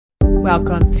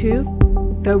Welcome to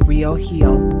The Real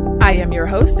Heal. I am your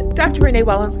host, Dr. Renee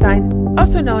Wallenstein,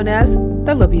 also known as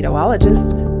the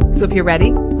Libidoologist. So if you're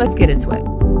ready, let's get into it.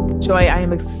 Joy, I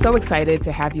am so excited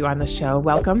to have you on the show.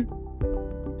 Welcome.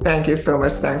 Thank you so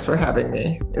much. Thanks for having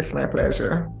me. It's my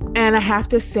pleasure. And I have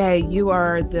to say, you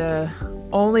are the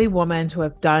only woman to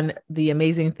have done the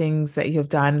amazing things that you have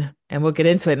done. And we'll get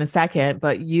into it in a second,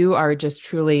 but you are just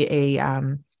truly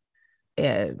a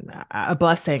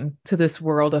blessing to this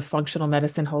world of functional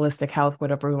medicine, holistic health,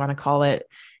 whatever we want to call it,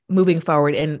 moving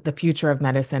forward in the future of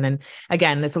medicine. And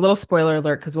again, it's a little spoiler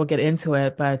alert because we'll get into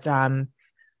it, but I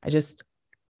just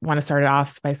want to start it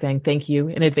off by saying thank you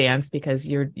in advance because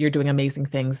you're doing amazing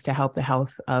things to help the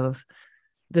health of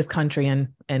this country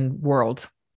and world.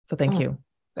 So thank you.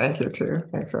 Thank you too.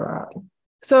 Thanks a lot.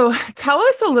 So tell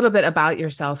us a little bit about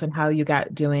yourself and how you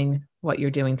got doing what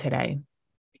you're doing today.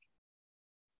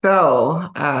 So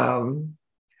I'm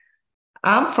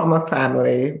from a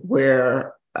family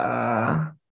where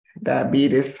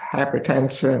diabetes,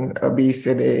 hypertension,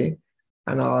 obesity,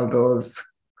 and all those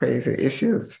crazy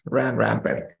issues ran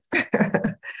rampant.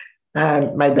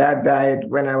 And my dad died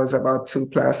when I was about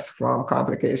 2+ from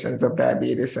complications of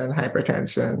diabetes and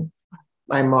hypertension.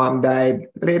 My mom died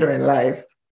later in life,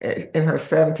 in her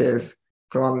 70s,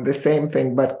 from the same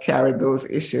thing, but carried those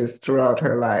issues throughout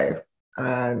her life.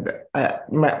 And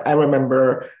I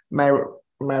remember my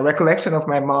recollection of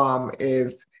my mom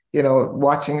is,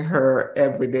 watching her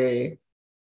every day,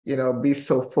 be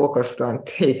so focused on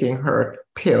taking her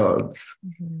pills,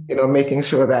 making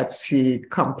sure that she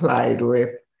complied with,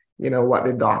 what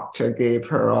the doctor gave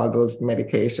her, all those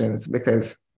medications,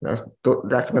 because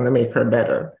that's going to make her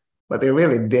better. But they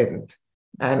really didn't.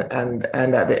 And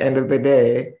at the end of the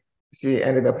day, she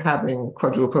ended up having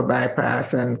quadruple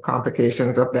bypass and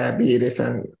complications of diabetes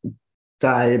and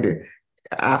died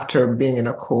after being in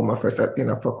a coma for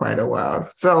quite a while.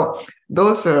 So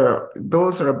those are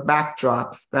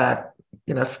backdrops that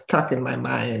stuck in my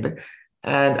mind.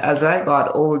 And as I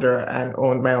got older and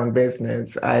owned my own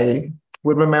business, I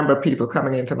would remember people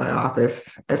coming into my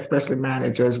office, especially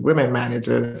managers, women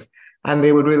managers, and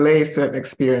they would relay certain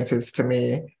experiences to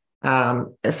me,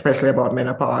 especially about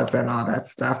menopause and all that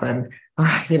stuff. And,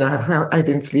 I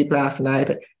didn't sleep last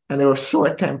night, and they were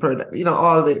short-tempered,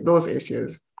 all those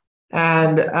issues.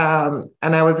 And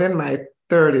I was in my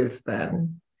 30s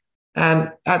then.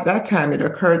 And at that time, it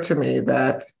occurred to me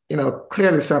that,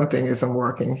 clearly something isn't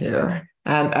working here.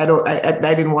 And I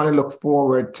didn't want to look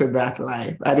forward to that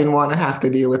life. I didn't want to have to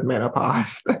deal with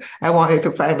menopause. I wanted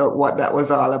to find out what that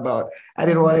was all about. I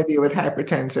didn't want to deal with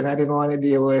hypertension. I didn't want to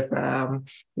deal with,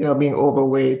 being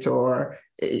overweight, or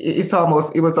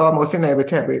it was almost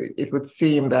inevitable. It would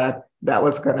seem that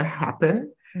was going to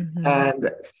happen. Mm-hmm.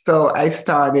 And so I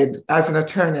started as an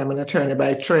attorney. I'm an attorney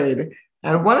by trade.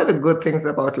 And one of the good things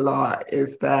about law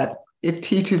is that it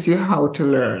teaches you how to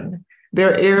learn. There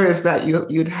are areas that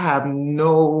you'd have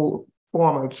no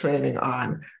formal training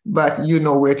on, but you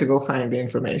know where to go find the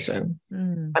information.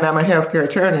 Mm. And I'm a healthcare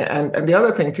attorney. And the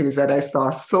other thing too is that I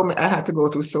had to go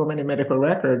through so many medical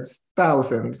records,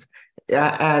 thousands,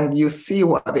 and you see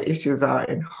what the issues are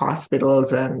in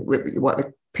hospitals and with what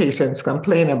the patients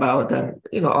complain about and,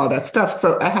 all that stuff.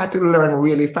 So I had to learn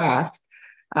really fast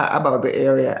about the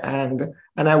area. And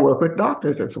I work with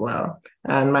doctors as well.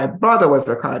 And my brother was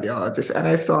a cardiologist, and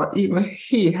I saw even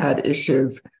he had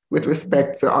issues with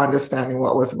respect to understanding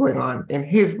what was going on in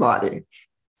his body.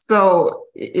 So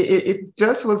it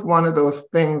just was one of those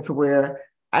things where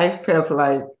I felt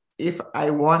like if I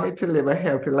wanted to live a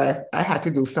healthy life, I had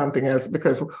to do something else,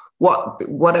 because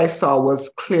what I saw was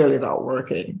clearly not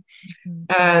working. Mm-hmm.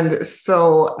 And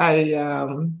so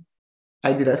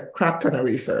I did a crap ton of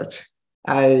research.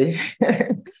 I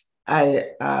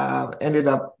ended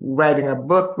up writing a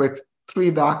book with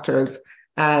 3 doctors,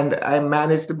 and I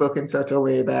managed the book in such a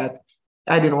way that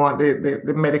I didn't want the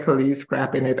medicalese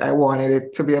crap in it. I wanted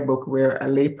it to be a book where a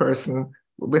layperson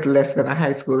with less than a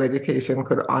high school education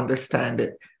could understand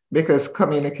it, because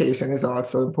communication is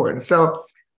also important. So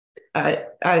I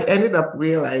ended up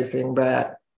realizing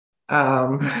that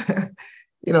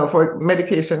for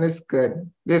medication is good.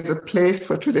 There's a place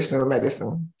for traditional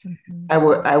medicine. Mm-hmm.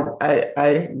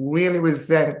 I really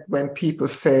resent when people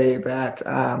say that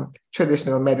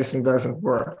traditional medicine doesn't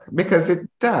work, because it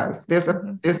does. There's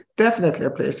definitely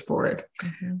a place for it.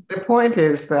 Mm-hmm. The point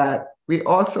is that we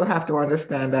also have to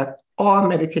understand that all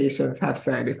medications have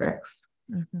side effects.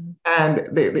 Mm-hmm.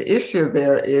 And the issue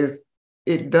there is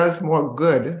it does more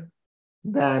good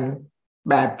than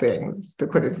bad things, to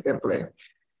put it simply.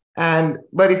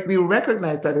 But if we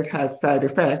recognize that it has side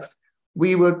effects,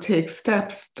 we will take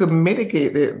steps to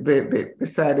mitigate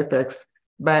the side effects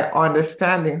by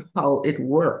understanding how it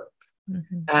works.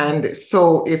 Mm-hmm. And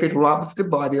so if it robs the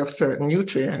body of certain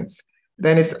nutrients,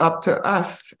 then it's up to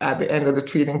us at the end of the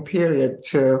treating period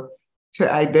to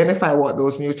identify what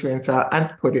those nutrients are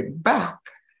and put it back.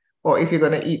 Or if you're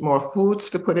going to eat more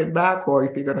foods, to put it back, or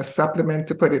if you're going to supplement,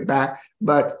 to put it back,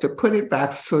 but to put it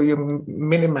back so you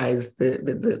minimize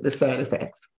the side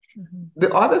effects. Mm-hmm.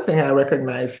 The other thing I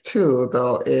recognize too,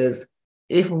 though, is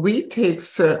if we take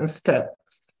certain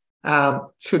steps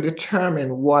to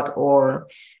determine what our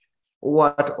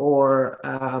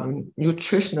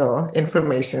nutritional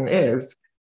information is,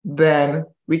 then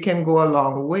we can go a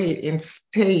long way in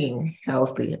staying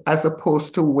healthy as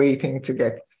opposed to waiting to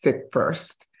get sick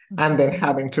first and then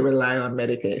having to rely on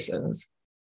medications.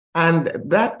 And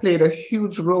that played a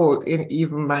huge role in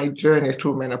even my journey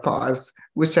through menopause,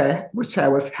 which I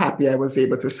was happy I was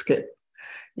able to skip.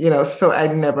 So I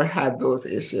never had those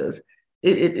issues.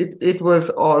 It was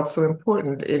also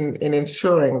important in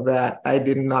ensuring that I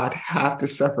did not have to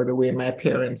suffer the way my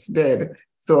parents did.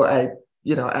 So at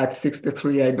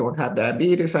 63, I don't have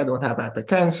diabetes, I don't have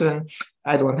hypertension,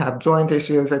 I don't have joint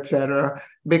issues, etc.,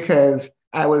 because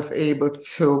I was able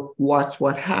to watch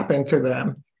what happened to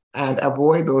them and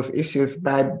avoid those issues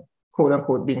by quote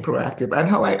unquote being proactive.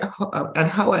 And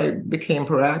how I became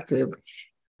proactive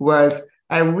was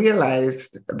I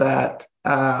realized that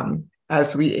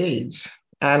as we age,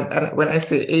 and when I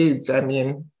say age, I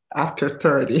mean after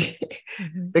 30,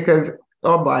 Mm-hmm. because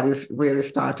our bodies really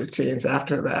start to change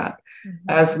after that. Mm-hmm.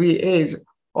 As we age,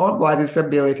 our body's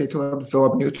ability to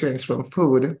absorb nutrients from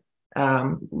food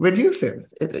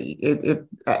reduces.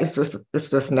 It's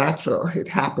just natural. It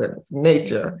happens,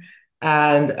 nature.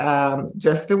 And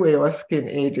just the way our skin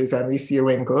ages and we see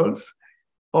wrinkles,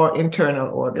 our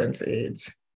internal organs age.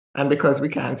 And because we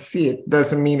can't see it,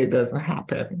 doesn't mean it doesn't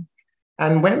happen.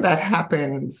 And when that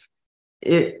happens,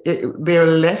 they're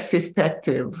less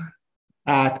effective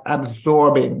at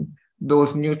absorbing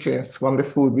those nutrients from the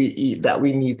food we eat that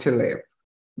we need to live.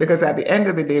 Because at the end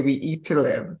of the day, we eat to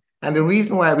live. And the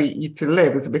reason why we eat to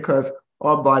live is because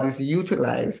our bodies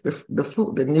utilize the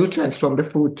food, the nutrients from the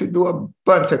food to do a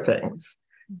bunch of things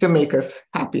to make us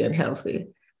happy and healthy.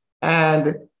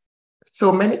 And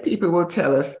so many people will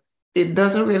tell us it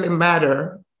doesn't really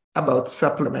matter about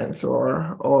supplements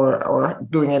or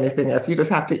doing anything else. You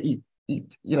just have to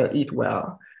eat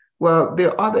well. Well, there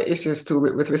are other issues too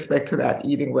with respect to that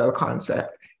eating well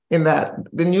concept, in that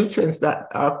the nutrients that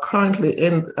are currently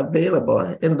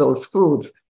available in those foods,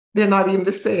 they're not even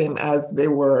the same as they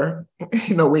were,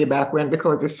 way back when,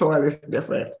 because the soil is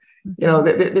different.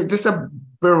 There's just a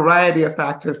variety of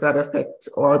factors that affect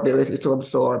our ability to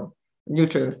absorb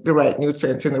nutrients, the right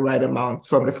nutrients in the right amount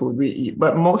from the food we eat.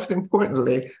 But most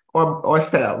importantly,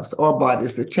 ourselves, our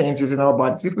bodies, the changes in our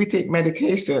bodies. If we take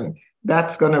medication,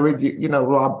 that's going to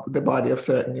rob the body of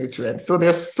certain nutrients. So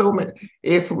there's so many,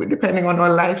 depending on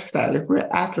our lifestyle, if we're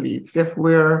athletes, if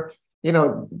we're,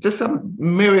 just some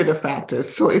myriad of factors.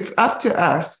 So it's up to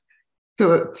us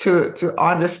to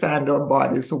understand our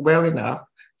bodies well enough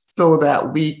so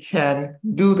that we can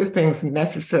do the things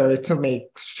necessary to make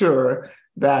sure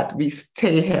that we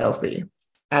stay healthy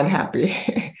and happy.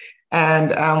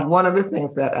 And one of the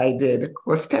things that I did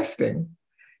was testing,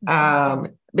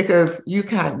 because you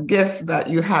can't guess that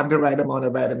you have the right amount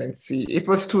of vitamin C. It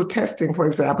was through testing, for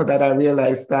example, that I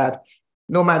realized that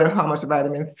no matter how much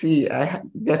vitamin C I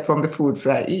get from the foods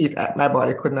I eat, my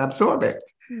body couldn't absorb it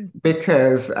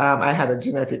because I had a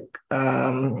genetic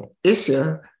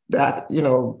issue that,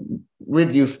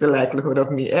 reduced the likelihood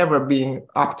of me ever being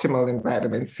optimal in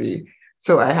vitamin C.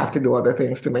 So I have to do other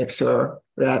things to make sure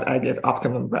that I get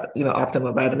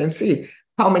optimal vitamin C.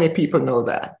 How many people know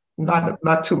that?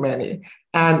 Not too many.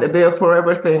 And they'll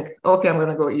forever think, okay, I'm going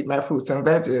to go eat my fruits and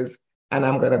veggies and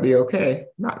I'm going to be okay.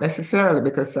 Not necessarily,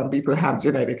 because some people have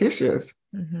genetic issues.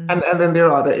 And then there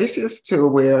are other issues too,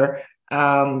 where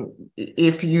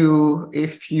if you're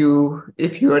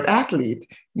an athlete,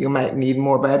 you might need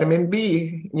more vitamin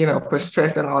B, for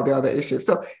stress and all the other issues.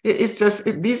 So these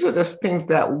are just things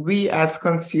that we as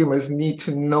consumers need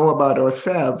to know about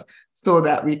ourselves so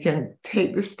that we can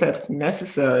take the steps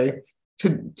necessary to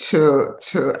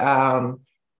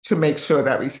make sure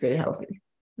that we stay healthy.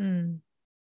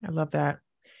 I love that.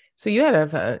 So you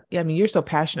had you're so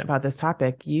passionate about this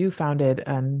topic. You founded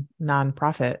a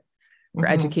nonprofit for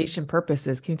education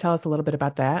purposes. Can you tell us a little bit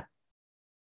about that?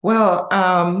 Well,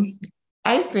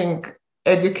 I think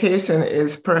education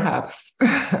is perhaps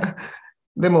the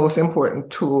most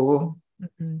important tool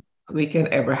we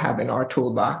can ever have in our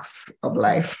toolbox of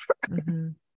life.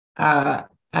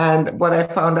 And what I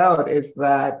found out is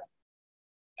that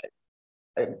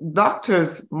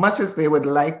doctors, much as they would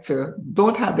like to,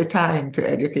 don't have the time to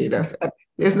educate us. And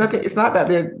there's Mhm. nothing, it's not that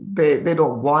they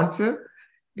don't want to,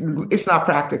 Mhm. it's not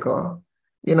practical.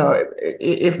 You know, Mhm.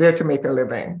 if they're to make a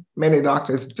living, many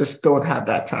doctors just don't have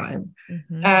that time.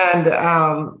 Mhm. And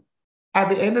at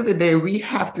the end of the day, we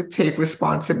have to take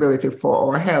responsibility for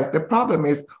our health. The problem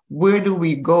is, where do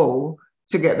we go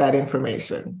to get that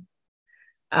information?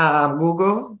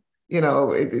 Google,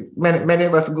 many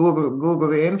of us Google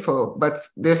the info, but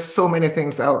there's so many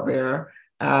things out there,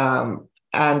 and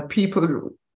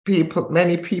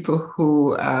many people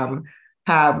who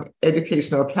have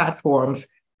educational platforms.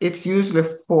 It's usually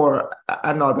for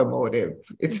another motive.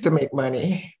 It's to make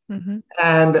money. Mhm.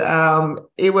 And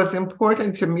it was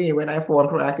important to me when I formed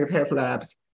Proactive Health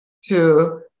Labs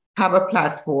to have a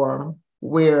platform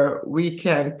where we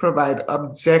can provide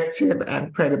objective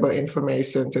and credible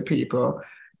information to people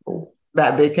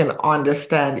that they can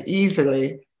understand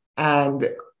easily. And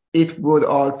it would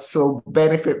also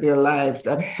benefit their lives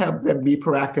and help them be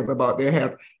proactive about their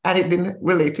health. And it didn't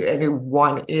relate to any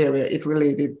one area, it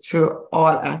related to all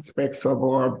aspects of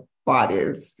our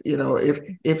bodies.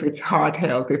 If it's heart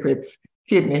health, if it's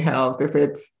kidney health, if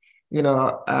it's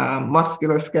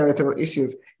musculoskeletal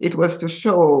issues, it was to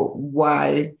show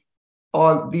why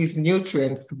all these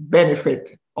nutrients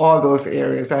benefit all those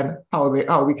areas and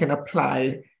how we can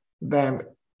apply them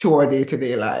to our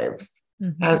day-to-day lives,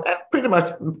 Mhm. and pretty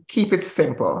much keep it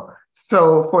simple.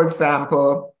 So, for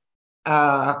example,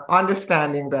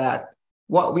 understanding that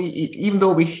what we eat, even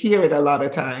though we hear it a lot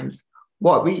of times,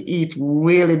 what we eat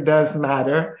really does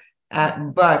matter.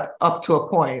 But up to a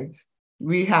point,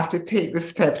 we have to take the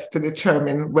steps to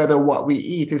determine whether what we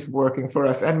eat is working for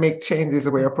us and make changes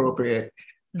where appropriate.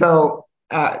 Mhm. So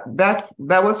that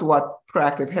was what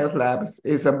Proactive Health Labs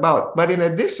is about. But in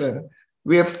addition,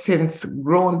 we have since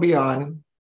grown beyond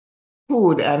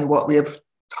food, and what we have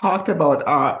talked about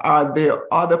are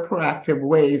there other proactive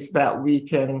ways that we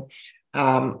can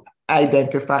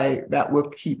identify that will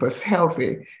keep us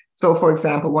healthy. So, for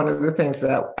example, one of the things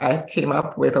that I came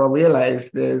up with or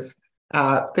realized is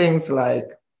things like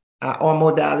or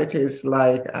modalities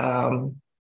like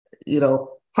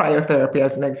cryotherapy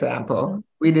as an example. Mhm.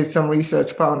 We did some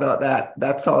research, found out that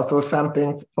that's also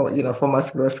something for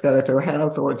musculoskeletal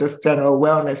health or just general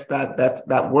wellness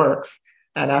that works.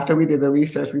 And after we did the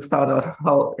research, we found out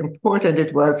how important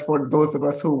it was for those of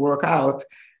us who work out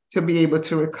to be able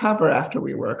to recover after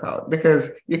we work out, because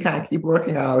you can't keep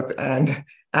working out and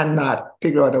not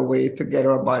figure out a way to get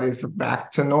our bodies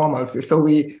back to normalcy. So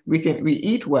we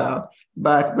eat well,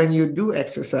 but when you do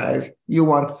exercise, you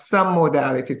want some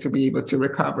modality to be able to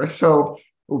recover. So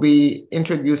we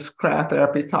introduced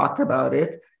cryotherapy, talked about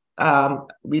it.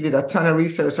 We did a ton of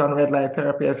research on red light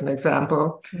therapy as an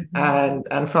example, Mhm.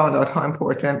 and found out how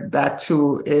important that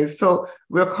too is. So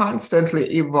we're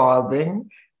constantly evolving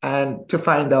and to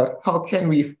find out how can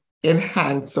we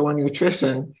enhance our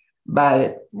nutrition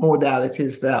by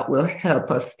modalities that will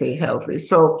help us stay healthy.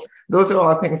 So those are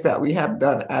all things that we have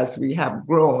done as we have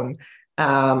grown,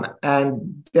 and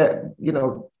that,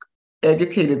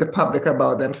 educated the public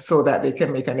about them so that they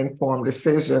can make an informed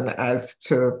decision as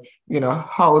to,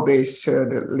 how they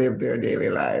should live their daily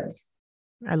lives.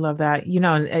 I love that.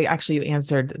 And actually you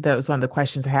answered, that was one of the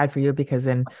questions I had for you, because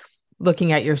in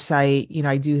looking at your site,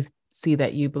 I do see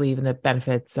that you believe in the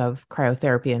benefits of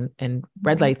cryotherapy and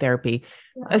red light therapy.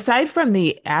 Yeah. Aside from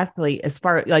the athlete, as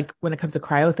far like when it comes to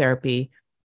cryotherapy,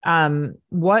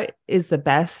 what is the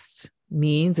best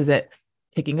means? Is it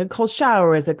taking a cold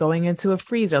shower? Is it going into a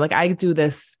freezer? Like I do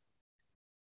this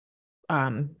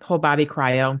whole body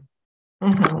cryo.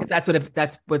 Mhm. That's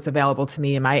what's available to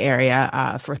me in my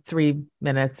area for 3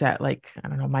 minutes at, like, I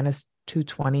don't know, minus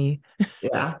 220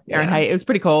 Yeah, yeah, Fahrenheit. It was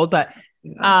pretty cold, but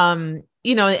yeah. and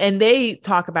they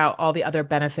talk about all the other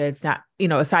benefits, not,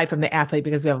 aside from the athlete,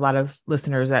 because we have a lot of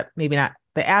listeners that maybe not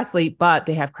the athlete, but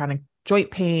they have chronic joint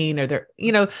pain, or they're,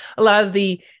 a lot of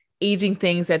the aging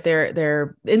things that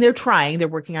they're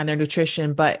working on their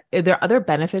nutrition. But are there other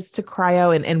benefits to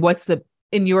cryo, and what's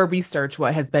in your research,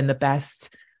 what has been the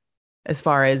best as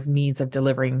far as means of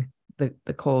delivering the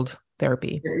cold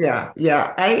therapy? Yeah,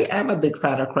 yeah. I am a big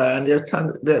fan of cryo,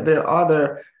 and there are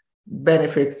other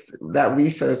benefits that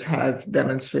research has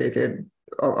demonstrated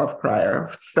of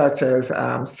cryo, such as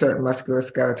certain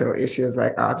musculoskeletal issues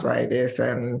like arthritis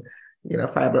and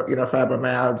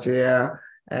fibromyalgia,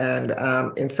 and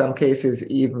in some cases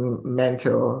even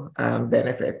mental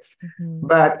benefits. Mhm.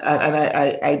 But and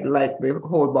I like the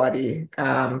whole body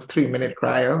 3 minute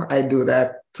cryo. I do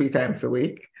that 3 times a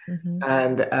week, Mhm.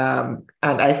 and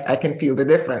I can feel the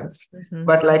difference. Mhm.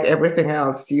 But like everything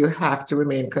else, you have to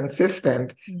remain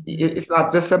consistent. Mhm. It's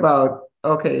not just about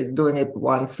okay, doing it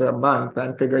once a month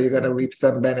and figure you're going to reap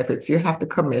some benefits. You have to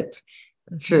commit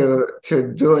Mhm.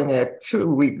 to doing it to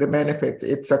reap the benefits.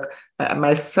 It's a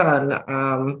My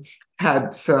son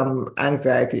had some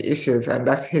anxiety issues, and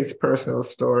that's his personal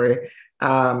story.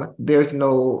 There's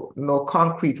no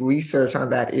concrete research on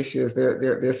that issues.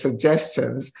 There's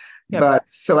suggestions, Yep. but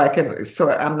so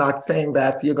I'm not saying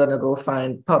that you're going to go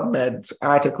find PubMed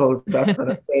articles that's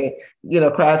going to say,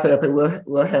 cryotherapy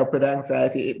will help with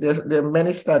anxiety. There are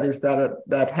many studies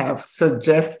that have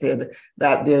suggested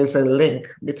that there's a link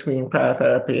between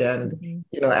cryotherapy and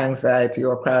Mhm. anxiety,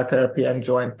 or cryotherapy and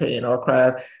joint pain, or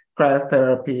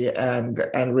cryotherapy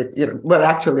well,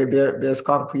 actually there's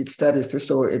concrete studies to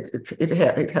show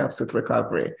it helps with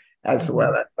recovery as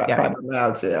well Mhm. as Yep.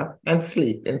 fibromyalgia and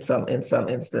sleep in some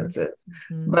instances.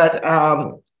 Mhm. But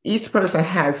each person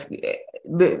has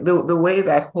the way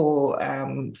that whole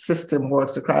system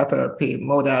works, the cryotherapy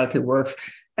modality works.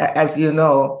 As you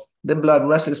know, the blood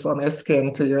rushes from your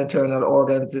skin to your internal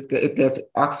organs. It gets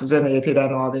oxygenated,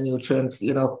 and all the nutrients,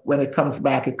 when it comes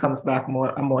back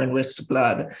more enriched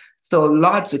blood. So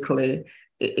logically,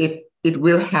 it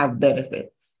will have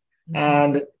benefits. Mhm.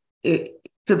 And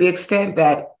to the extent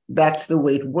that that's the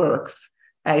way it works,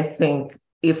 I think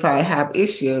if I have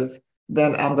issues,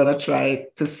 then I'm going to try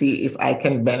to see if I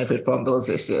can benefit from those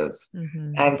issues.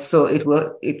 Mhm. And so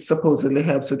it supposedly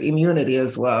helps with immunity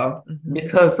as well Mhm.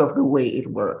 because of the way it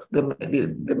works, the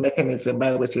mechanism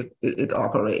by which it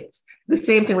operates. The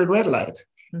same thing with red light.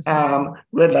 Mhm.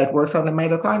 Red light works on the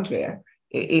mitochondria.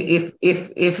 Mhm.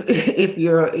 If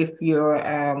you're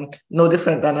no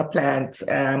different than a plant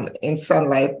in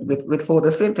sunlight with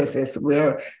photosynthesis,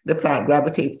 where the plant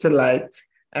gravitates to light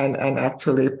and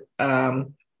actually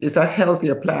is a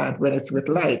healthier plant when it's with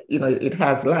Mhm. light. It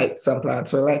has light. Some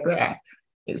plants are like that.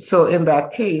 So in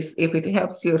that case, if it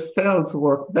helps your cells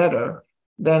work better,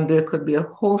 then there could be a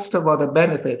host of other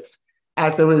benefits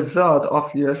as a result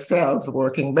of your cells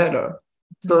working better.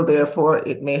 So Mhm. therefore,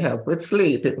 it may help with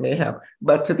sleep, it may help,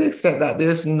 but to the extent that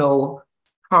there's no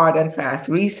hard and fast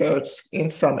research in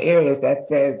some areas that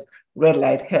says red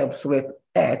light helps with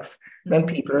X, then Mhm.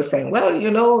 people are saying, well,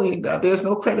 there's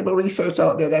no credible research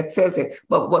out there that says it.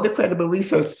 But what the credible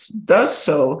research does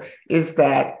show is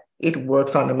that it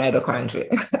works on the mitochondria.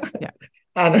 Yeah.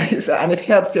 And it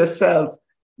helps your cells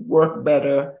work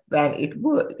better than it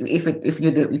would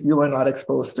if you were not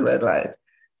exposed to red light. Yep.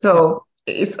 So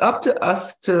it's up to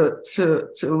us to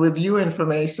review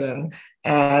information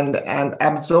and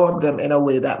absorb them in a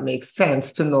way that makes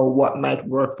sense to know what might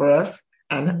work for us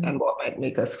Mhm. and what might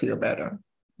make us feel better.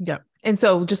 Yeah. And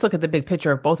so just look at the big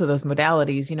picture of both of those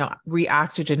modalities,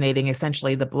 reoxygenating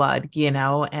essentially the blood,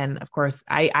 and of course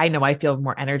I know I feel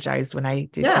more energized when I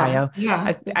do Yeah, cryo. yeah,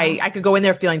 I, yeah. I, I could go in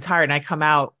there feeling tired and I come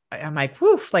out, I'm like,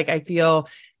 woof, like I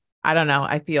don't know,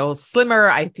 I feel slimmer.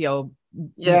 I feel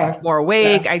Yes, more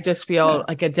awake. yeah, I just yeah, feel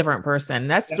like a different person.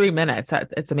 That's yeah. 3 minutes.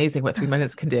 It's amazing what 3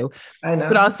 minutes can do. I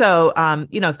But know. also,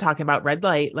 talking about red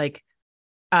light, like,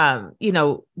 the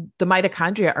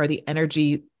mitochondria are the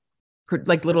energy,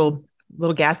 like little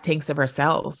gas tanks of our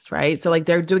cells, right? So like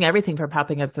they're doing everything from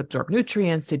helping us absorb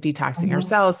nutrients to detoxing our Mhm,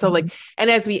 cells. So mhm. like, and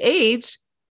as we age,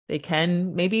 they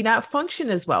can maybe not function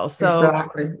as well. So,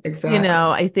 Exactly, exactly.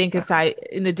 I think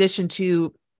in addition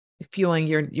to fueling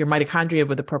your mitochondria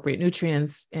with appropriate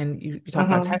nutrients, and you talk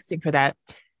about Mhm. testing for that,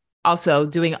 also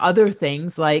doing other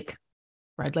things like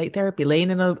red light therapy, laying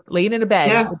in a bed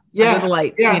Yes, under the yes,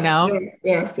 lights,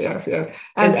 yes, yes.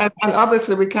 And, is and and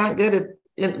obviously we can't get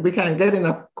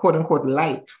enough quote unquote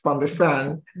light from the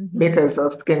sun Mhm. because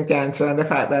of skin cancer and the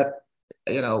fact that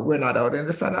we're not out in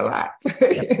the sun a lot.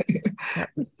 Yep. Yep.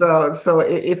 So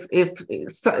if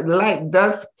light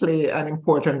does play an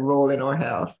important role in our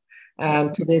health, Yep.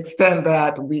 and to the extent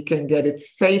that we can get it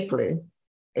safely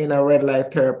in a red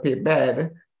light therapy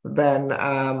bed, then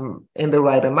in the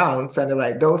right amounts and the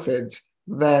right dosage,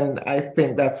 then I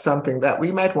think that's something that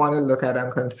we might want to look at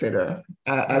and consider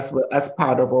Yep. as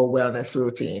part of our wellness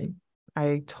routine.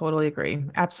 I totally agree.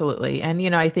 Absolutely.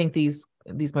 And I think these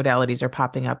modalities are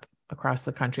popping up across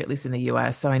the country, at least in the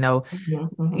US. So I know, Mhm,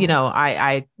 mhm.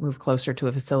 I moved closer to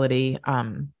a facility,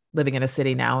 living in a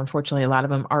city now. Unfortunately, a lot of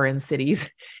them are in cities,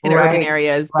 in urban Right,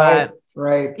 areas, right, but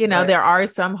right. there are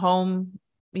some home,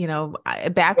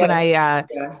 back when Yes, I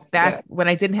yes, back yes. when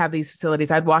I didn't have these facilities,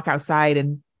 I'd walk outside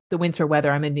in the winter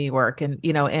weather. I'm in New York, and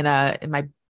in my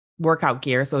workout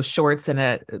gear, so shorts and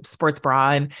a sports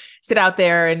bra, and sit out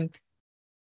there and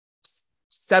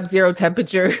sub-zero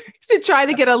temperature to try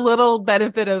to get a little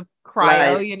benefit of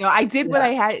cryo. Like, I did what I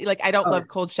yeah. had. Like, I don't Oh, love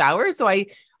cold showers, so I'd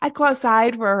go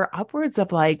outside for upwards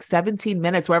of like 17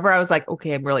 minutes, wherever I was like,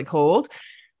 okay, I'm really cold.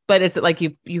 but it's like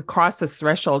you cross this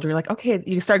threshold. You're like, okay,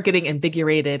 you start getting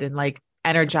invigorated and like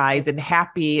energized and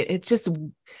happy. It's just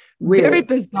very Weird.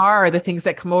 bizarre, the things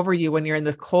that come over you when you're in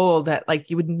this cold that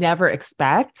like you would never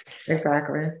expect.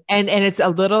 Exactly. And it's a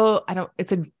little,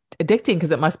 it's addicting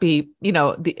because it must be,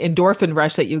 the endorphin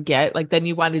rush that you get. Like then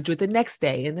you want to do it the next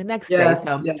day and the next day. Yes,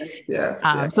 So, yes, yes,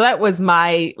 yes. so that was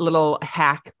my little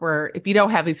hack where if you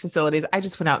don't have these facilities, I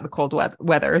just went out in the cold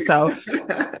weather. So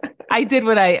I did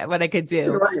what I could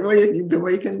do. You do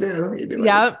what you can do. You do what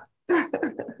Yeah. you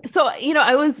So,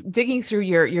 I was digging through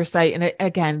your site, and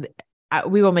again,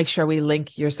 we will make sure we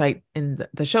link your site in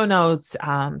the show notes,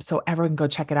 so everyone can go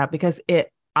check it out because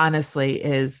it honestly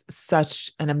is such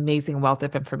an amazing wealth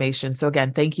of information. So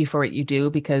again, thank you for what you do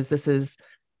because this is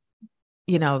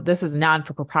non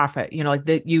for profit. Like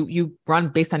that you run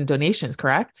based on donations,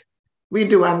 correct? We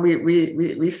do, and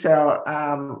we sell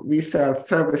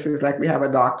services like we have a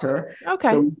doctor.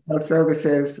 Okay. So we sell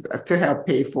services to help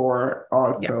pay for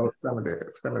also Yeah. some of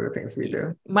the things we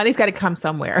do. Money's got to come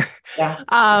somewhere. Yeah.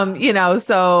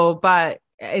 But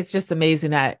it's just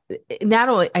amazing that not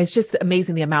only it's just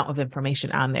amazing the amount of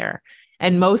information on there.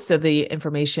 And most of the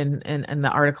information and the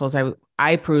articles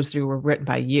I perused through were written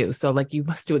by you. So like you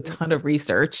must do a ton of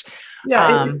research.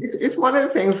 Yeah, it's one of the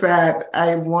things that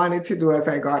I wanted to do as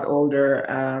I got older,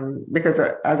 because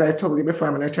as I told you before,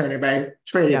 I'm an attorney by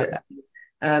trade. Yeah.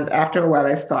 And after a while,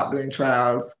 I stopped doing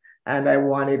trials and I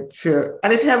wanted to,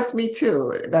 and it helps me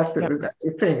too. That's the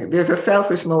thing. There's a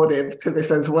selfish motive to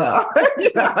this as well.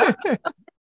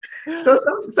 So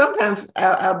sometimes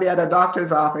I'll be at a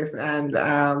doctor's office and,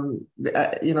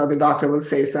 the doctor will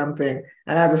say something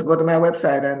and I'll just go to my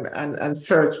website and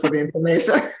search for the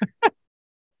information.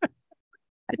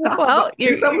 Well,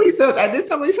 I did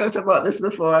some research about this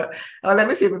before. Let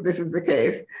me see if this is the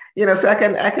case. So I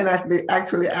can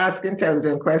actually ask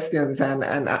intelligent questions and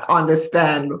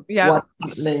understand what's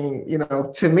happening,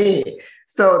 to me.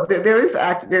 So there's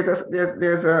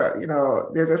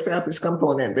a selfish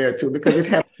component there too, because it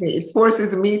helps me. It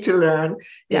forces me to learn.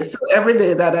 Yeah. So every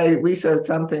day that I research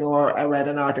something or I write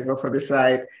an article for the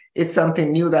site, it's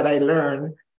something new that I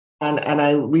learn. And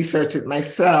I research it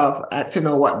myself to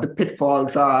know what the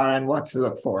pitfalls are and what to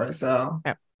look for. So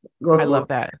I love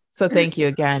that. So thank you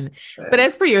again. But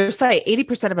as per your site,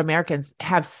 80% of Americans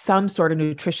have some sort of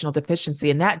nutritional deficiency.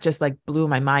 And that just like blew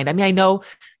my mind. I mean, I know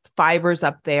fiber's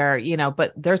up there,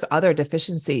 but there's other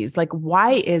deficiencies. Like,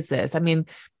 why is this? I mean,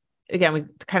 again, we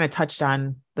kind of touched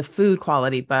on the food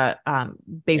quality, but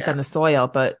based on the soil,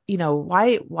 but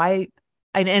why?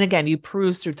 And again, you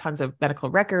peruse through tons of medical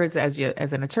records as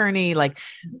an attorney. Like,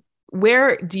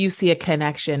 where do you see a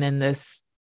connection in this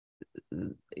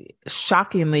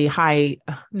shockingly high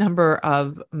number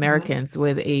of Americans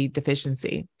with a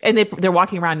deficiency? And they're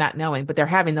walking around not knowing, but they're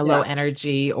having the low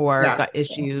energy or gut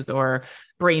issues or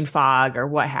brain fog or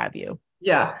what have you.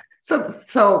 Yeah.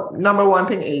 So number one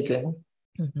thing, aging,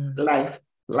 life.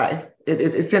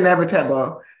 It's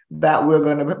inevitable that we're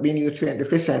going to be nutrient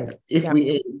deficient if we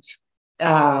age.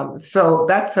 So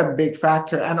that's a big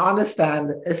factor, and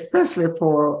understand, especially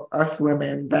for us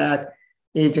women, that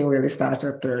aging really starts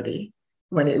at 30.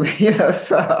 When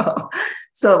so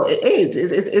age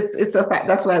it's a fact.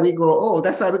 That's why we grow old.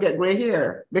 That's why we get gray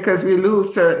hair, because we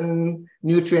lose certain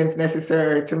nutrients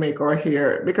necessary to make our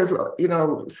hair because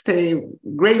stay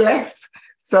gray less.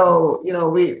 So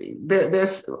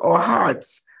there's our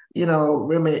hearts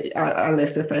are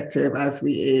less effective as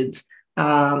we age.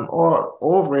 Or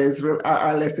ovaries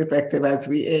are less effective as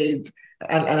we age.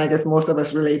 And I guess most of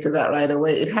us relate to that right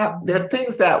away. There are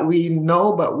things that we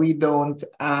know, but we don't,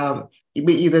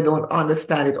 we either don't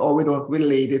understand it or we don't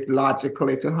relate it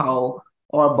logically to how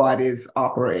our bodies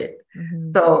operate.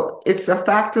 So it's a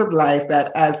fact of life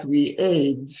that as we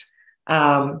age,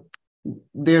 it's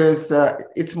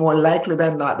more likely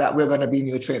than not that we're going to be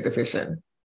nutrient deficient.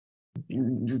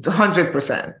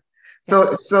 100%.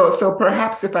 So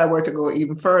perhaps if I were to go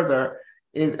even further,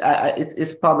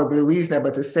 it's probably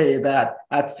reasonable to say that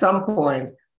at some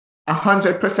point,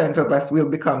 100% of us will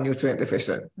become nutrient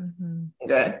deficient.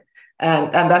 Okay,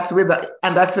 and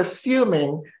that's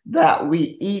assuming that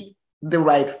we eat the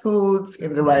right foods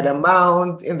in the right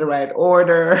amount, in the right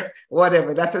order,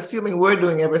 whatever. That's assuming we're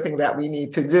doing everything that we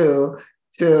need to do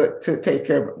to take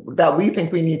care of, that we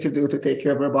think we need to do to take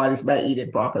care of our bodies by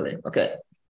eating properly. Okay.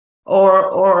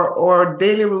 Or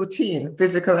daily routine,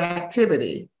 physical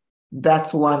activity.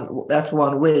 That's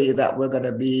one way that we're going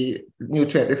to be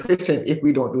nutrient deficient if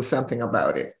we don't do something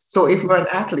about it. So if we're an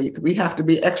athlete, we have to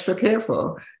be extra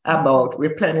careful about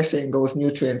replenishing those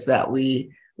nutrients that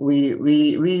we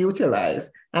utilize.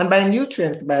 And by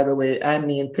nutrients, by the way, I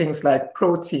mean things like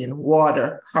protein,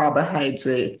 water,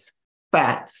 carbohydrates,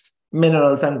 fats,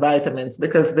 minerals, and vitamins,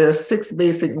 because there are 6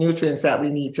 basic nutrients that we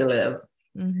need to live.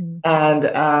 Mm-hmm.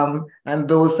 And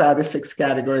those are the 6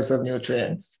 categories of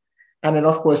nutrients. And then,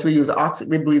 of course, we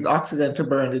breathe oxygen to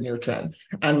burn the nutrients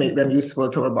and make them useful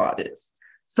to our bodies.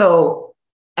 So,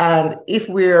 and if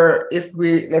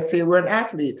let's say we're an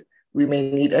athlete, we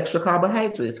may need extra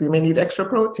carbohydrates, we may need extra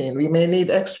protein, we may need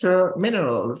extra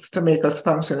minerals to make us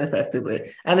function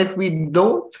effectively. And if we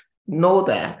don't know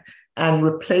that and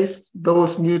replace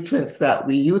those nutrients that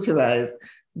we utilize,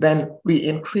 then we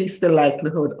increase the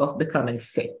likelihood of becoming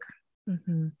sick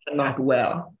and not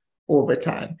well over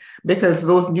time, because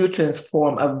those nutrients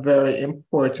form a very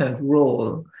important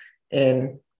role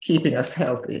in keeping us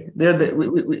healthy. They're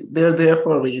there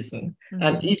for a reason.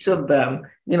 And each of them,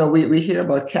 we hear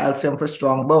about calcium for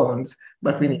strong bones,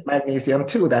 but we need magnesium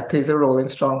too. That plays a role in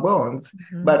strong bones.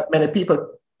 But many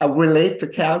people relate to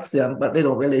calcium, but they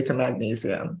don't relate to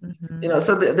magnesium.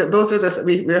 So those are just,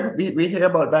 we hear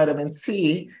about vitamin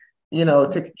C,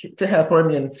 to help our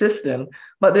immune system,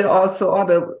 but there are also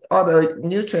other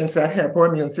nutrients that help our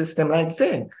immune system, like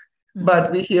zinc.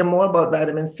 But we hear more about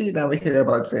vitamin C than we hear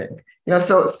about zinc.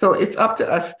 So it's up to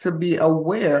us to be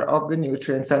aware of the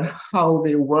nutrients and how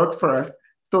they work for us,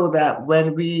 so that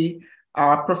when we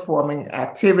are performing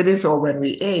activities or when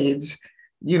we age,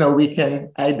 we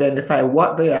can identify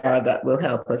what they are that will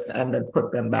help us and then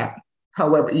put them back.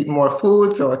 However, eat more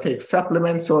foods or take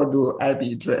supplements or do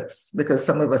IV drips, because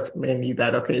some of us may need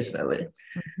that occasionally.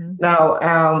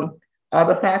 Now,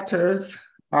 other factors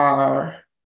are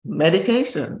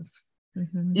medications,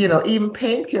 even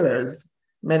painkillers.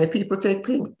 Many people take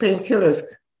painkillers.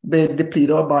 They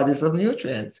deplete our bodies of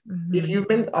nutrients. If you've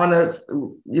been on a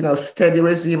steady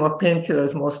regime of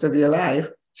painkillers most of your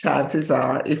life, chances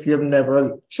are, if you've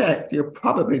never checked, you're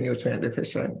probably nutrient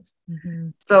deficient.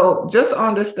 So just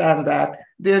understand that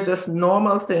they're just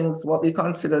normal things, what we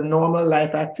consider normal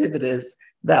life activities,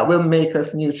 that will make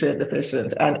us nutrient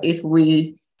deficient. And if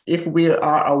we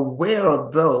are aware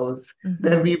of those,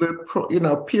 then we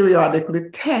will periodically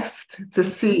test to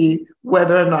see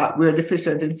whether or not we're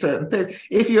deficient in certain things.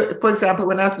 For example,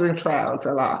 when I was doing trials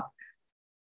a lot,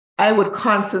 I would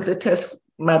constantly test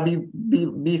my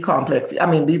B complex,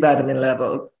 B vitamin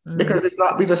levels, because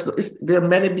there are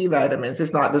many B vitamins.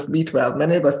 It's not just B12.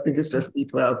 Many of us think it's just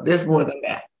B12. There's more than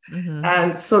that.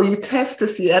 And so you test to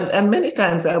see, and many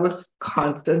times I was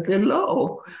constantly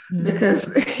low, because,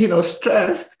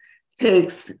 stress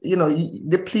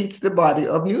depletes the body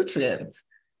of nutrients,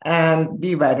 and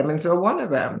B vitamins are one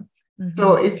of them.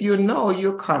 So if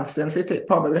you constantly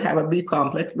probably have a B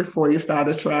complex before you start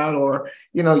a trial, or,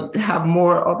 have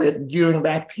more of it during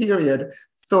that period,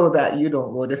 so that you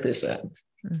don't go deficient.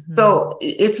 So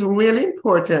it's really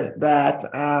important that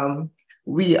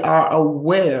we are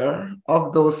aware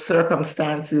of those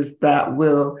circumstances that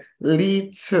will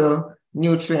lead to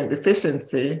nutrient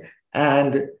deficiency,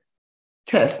 and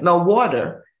test. Now,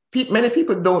 water. Many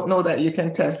people don't know that you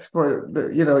can test for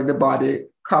the body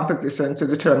composition to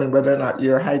determine whether or not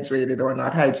you're hydrated or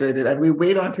not hydrated, and we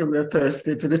wait until we're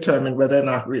thirsty to determine whether or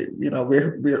not we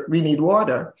need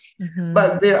water.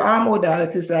 But there are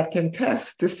modalities that can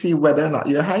test to see whether or not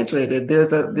you're hydrated.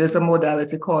 There's a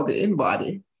modality called the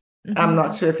InBody. I'm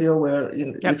not sure if you're aware,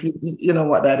 if you know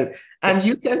what that is, and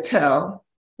you can tell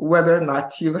whether or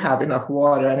not you have enough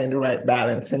water and in the right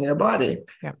balance in your body.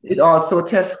 It also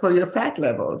tests for your fat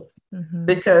levels.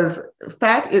 Because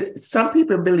some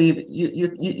people believe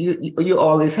you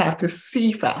always have to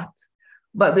see fat,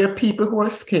 but there are people who are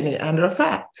skinny and are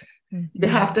fat. You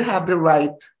have to have the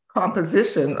right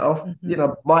composition of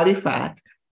body fat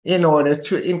in order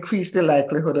to increase the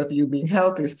likelihood of you being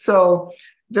healthy. So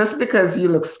just because you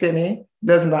look skinny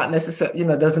does not necessarily,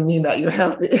 doesn't mean that you're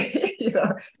healthy.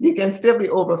 You can still be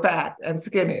over fat and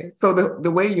skinny. So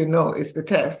the way is the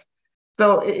test.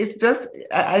 So it's just,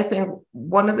 I think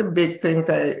one of the big things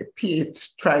that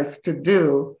PH tries to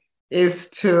do is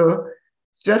to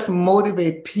just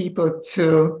motivate people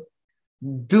to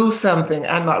do something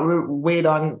and not wait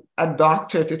on a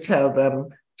doctor to tell them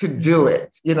to do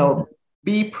it.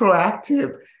 Be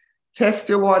proactive. Test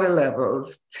your water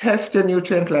levels, test your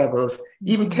nutrient levels,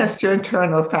 even test your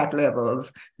internal fat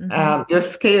levels. Your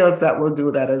scales that will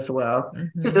do that as well,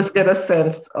 to just get a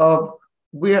sense of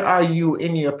where are you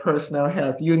in your personal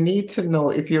health. You need to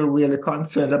know if you're really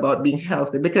concerned about being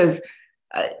healthy, because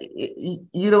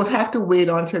you don't have to wait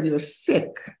until you're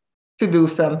sick to do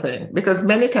something, because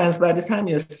many times by the time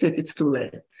you're sick, it's too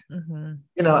late.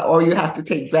 Mm-hmm. Or you have to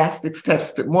take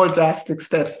more drastic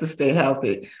steps to stay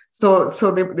healthy. So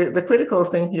the critical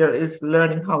thing here is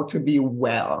learning how to be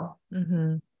well,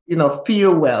 Mm-hmm.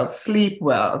 Feel well, sleep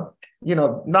well,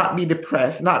 not be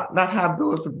depressed, not have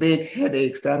those big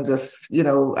headaches and just,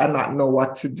 and not know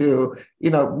what to do,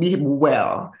 be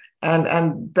well.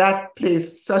 And that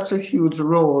plays such a huge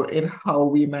role in how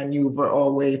we maneuver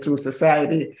our way through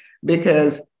society,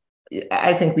 because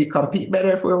I think we compete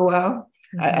better if we're well.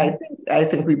 Mm-hmm. I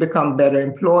think we become better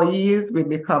employees, we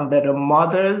become better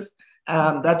mothers.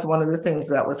 That's one of the things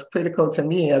that was critical to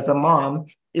me as a mom,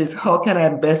 is how can I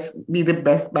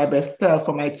my best self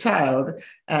for my child?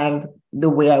 And the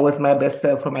way I was my best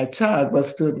self for my child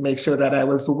was to make sure that I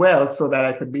was well so that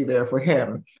I could be there for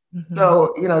him. Mm-hmm.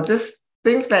 So, just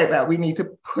things like that we need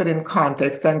to put in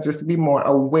context and just be more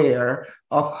aware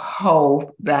of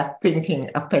how that thinking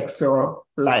affects your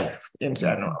life in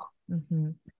general. Mm-hmm.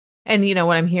 And,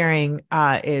 what I'm hearing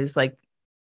is like,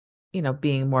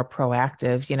 being more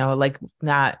proactive, like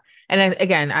not, and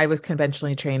again, I was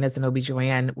conventionally trained as an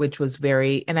OBGYN, which was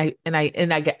very, and I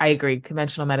agree,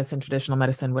 conventional medicine, traditional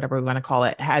medicine, whatever we want to call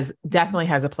it, definitely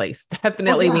has a place.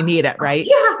 Definitely, we need it, right?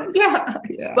 Yeah.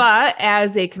 But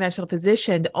as a conventional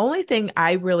physician, the only thing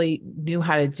I really knew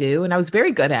how to do, and I was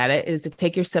very good at it, is to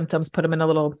take your symptoms, put them in a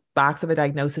little box of a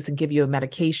diagnosis, and give you a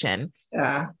medication.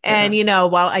 And,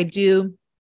 while I do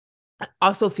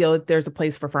also feel that there's a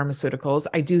place for pharmaceuticals,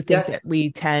 I do think that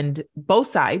we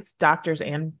both sides, doctors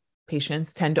and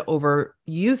patients, tend to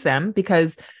overuse them,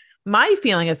 because my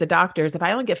feeling as a doctor is if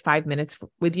I only get 5 minutes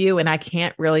with you and I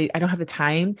don't have the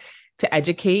time to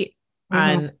educate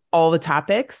on all the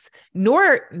topics,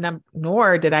 nor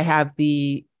did I have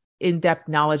the in-depth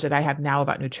knowledge that I have now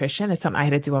about nutrition. It's something I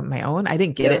had to do on my own. I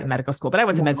didn't get it in medical school, but I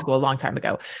went to med school a long time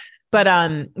ago. But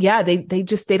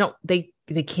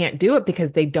they can't do it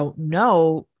because they don't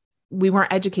know. We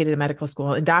weren't educated in medical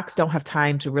school, and docs don't have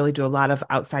time to really do a lot of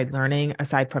outside learning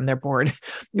aside from their board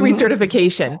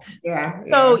recertification.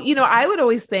 So, I would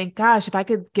always think, gosh, if I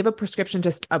could give a prescription,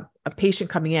 just a patient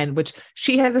coming in, which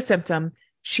she has a symptom,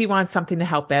 she wants something to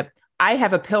help it. I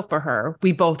have a pill for her.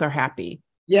 We both are happy.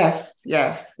 Yes.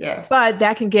 But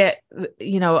that can get,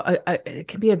 it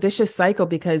can be a vicious cycle,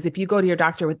 because if you go to your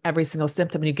doctor with every single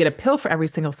symptom and you get a pill for every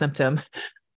single symptom,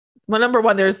 well, number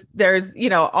one, there's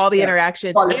all the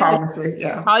interactions,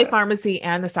 polypharmacy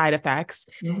and the side effects,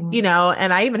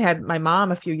 and I even had my mom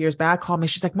a few years back call me.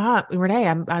 She's like, Mom, Renee,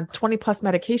 I'm on 20 plus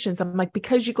medications. I'm like,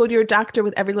 because you go to your doctor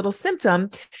with every little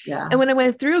symptom. And when I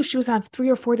went through, she was on 3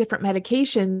 or 4 different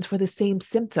medications for the same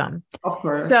symptom. Of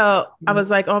course. So I was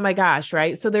like, oh my gosh.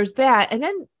 Right. So there's that. And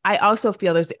then I also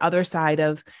feel there's the other side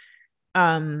of,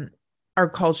 our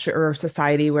culture or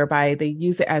society, whereby they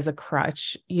use it as a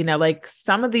crutch, like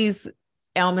some of these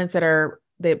ailments that are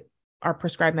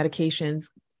prescribed medications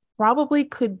probably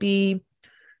could be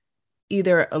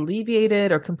either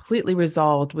alleviated or completely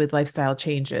resolved with lifestyle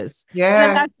changes. Yeah.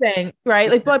 I'm not saying, right,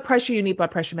 like blood pressure, you need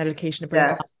blood pressure medication to bring it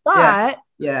down, but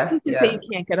to say you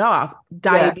can't get off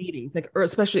diabetes, like, or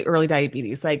especially early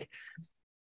diabetes, like,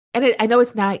 and I know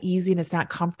it's not easy and it's not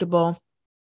comfortable,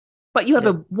 but you have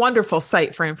a wonderful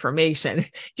site for information.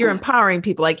 You're empowering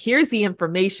people. Like, here's the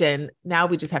information. Now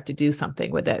we just have to do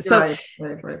something with it. So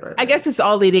right. I guess it's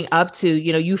all leading up to,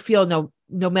 you feel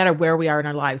no matter where we are in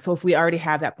our lives. So if we already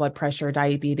have that blood pressure,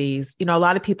 diabetes, a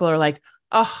lot of people are like,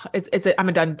 oh, I'm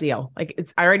a done deal.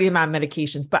 Like, I already am on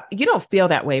medications, but you don't feel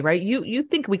that way, right? You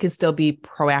think we can still be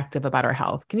proactive about our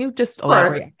health. Can you just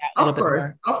elaborate on that a little bit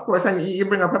more? Of course. And you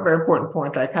bring up a very important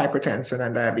point, like hypertension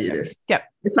and diabetes. Yep.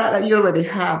 It's not that you already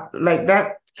have, like,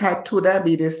 that type 2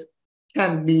 diabetes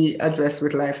can be addressed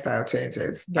with lifestyle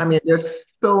changes. Yep. I mean, there's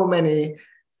so many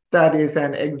studies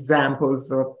and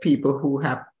examples of people who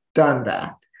have done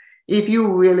that. If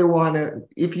you really want to,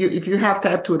 if you have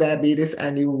type 2 diabetes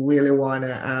and you really want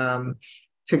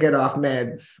to get off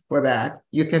meds for that,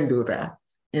 you can do that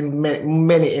in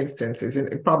many instances,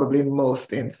 in probably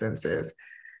most instances.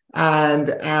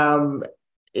 And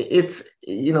it's,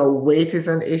 weight is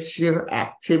an issue,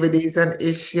 activity is an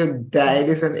issue, diet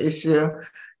is an issue.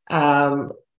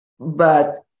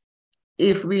 But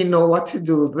if we know what to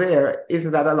do there,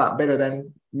 isn't that a lot better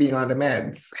than being on the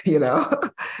meds,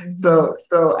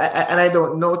 So I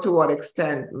don't know to what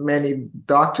extent many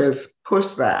doctors push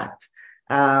that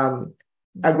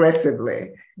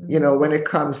aggressively, when it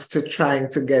comes to trying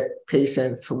to get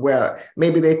patients well.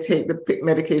 Maybe they take the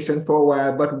medication for a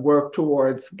while, but work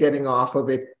towards getting off of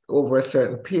it over a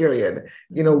certain period,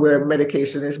 where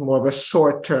medication is more of a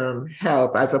short-term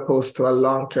help as opposed to a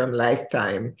long-term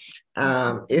lifetime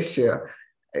issue.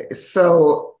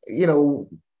 So,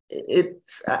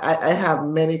 I have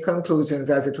many conclusions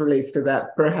as it relates to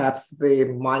that. Perhaps the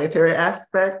monetary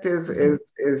aspect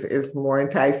is more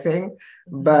enticing,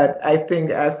 but I think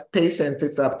as patients,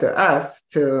 it's up to us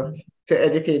to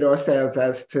educate ourselves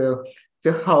as to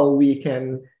how we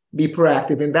can be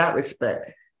proactive in that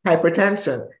respect.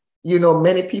 Hypertension,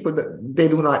 many people, they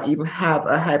do not even have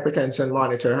a hypertension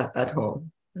monitor at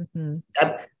home.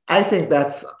 I think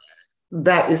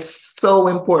that is so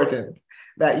important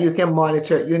that you can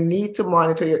monitor. You need to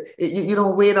monitor you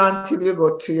don't wait until you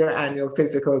go to your annual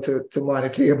physical to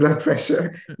monitor your blood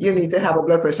pressure. You need to have a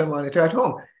blood pressure monitor at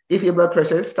home. If your blood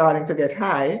pressure is starting to get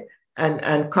high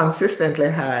and consistently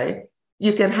high,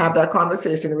 you can have that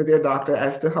conversation with your doctor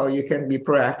as to how you can be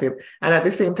proactive. And at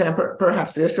the same time,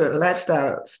 perhaps there's certain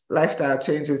lifestyle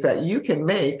changes that you can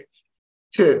make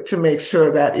to make sure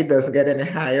that it doesn't get any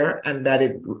higher, and that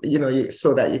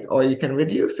you can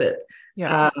reduce it.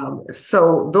 Yeah.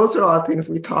 So those are all things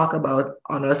we talk about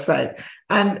on our site.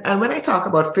 And when I talk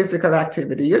about physical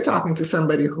activity, you're talking to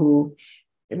somebody who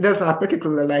does not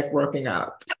particularly like working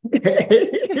out.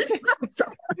 So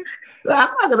I'm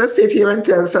not going to sit here and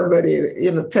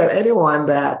tell anyone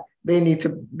that they need to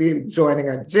be joining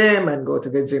a gym and go to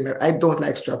the gym. I don't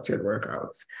like structured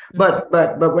workouts. But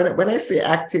when I say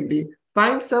activity,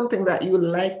 find something that you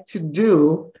like to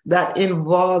do that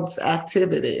involves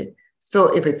activity.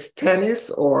 So if it's tennis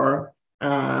or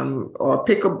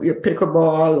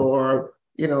pickleball or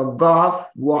golf,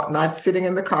 not sitting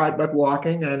in the car but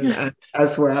walking and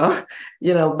as well,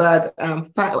 But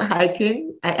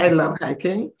hiking, I love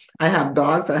hiking. I have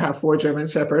dogs. I have 4 German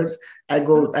Shepherds. I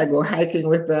go hiking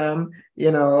with them.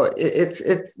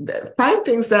 It's find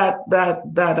things that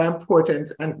are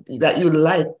important and that you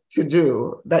like to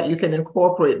do that you can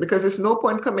incorporate, because there's no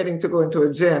point committing to going to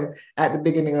a gym at the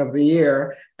beginning of the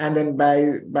year and then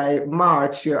by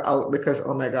March you're out because,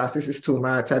 oh my gosh, this is too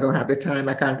much. I don't have the time.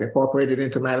 I can't incorporate it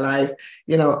into my life.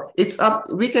 It's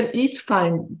up. We can each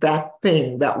find that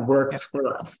thing that works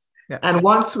for us. And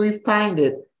once we find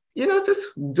it, just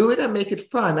do it and make it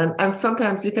fun. And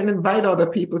sometimes you can invite other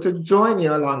people to join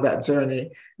you along that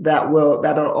journey that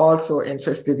are also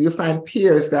interested. You find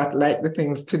peers that like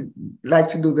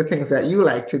to do the things that you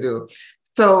like to do.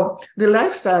 So the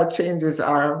lifestyle changes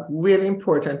are really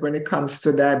important when it comes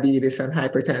to diabetes and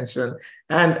hypertension.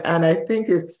 And I think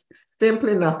it's simple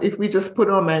enough if we just put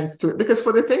our minds to it, because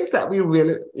for the things that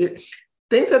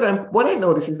what I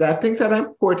notice is that things that are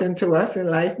important to us in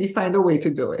life, we find a way to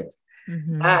do it.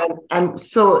 And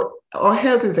so our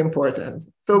health is important.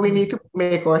 So we need to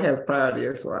make our health priority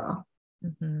as well.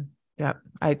 Yeah,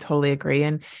 I totally agree.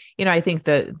 And, I think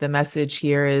the message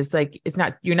here is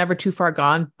you're never too far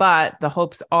gone, but the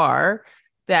hopes are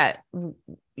that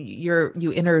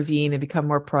you intervene and become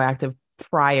more proactive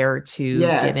prior to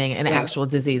getting an actual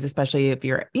disease, especially if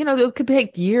you're, it could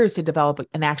take years to develop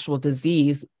an actual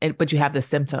disease, but you have the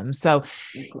symptoms. So,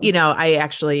 I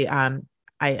actually, I'm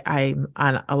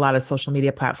on a lot of social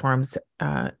media platforms,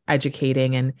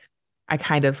 educating, and I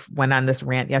kind of went on this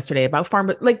rant yesterday about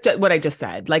like what I just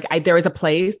said, there was a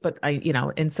place, but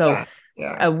and so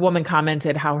a woman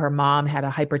commented how her mom had a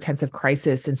hypertensive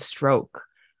crisis and stroke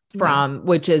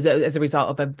which is as a result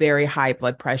of a very high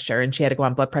blood pressure. And she had to go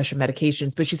on blood pressure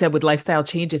medications, but she said with lifestyle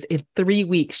changes in 3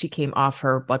 weeks, she came off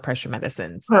her blood pressure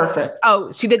medicines. Perfect.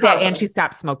 Oh, she did that. Perfect. And she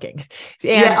stopped smoking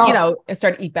and, and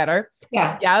started to eat better.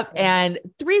 Yeah. And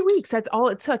 3 weeks, that's all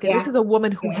it took. And this is a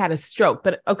woman who had a stroke,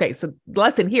 but okay. So the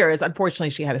lesson here is unfortunately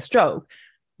she had a stroke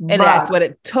and that's what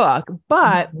it took,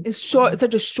 but it's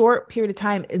such a short period of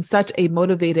time and such a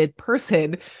motivated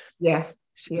person.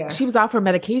 She was off her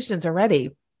medications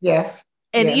already.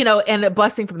 And, and a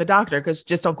blessing from the doctor, because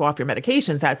just don't go off your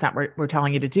medications. That's not what we're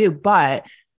telling you to do. But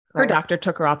her doctor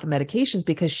took her off the medications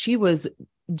because she was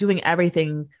doing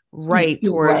everything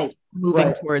towards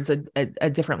moving towards a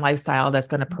different lifestyle that's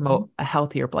going to promote a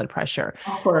healthier blood pressure.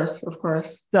 Of course.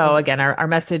 So again, our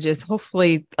message is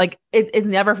hopefully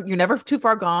you're never too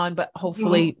far gone, but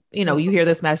hopefully, you hear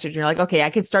this message and you're like, okay, I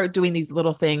can start doing these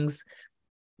little things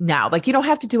now. You don't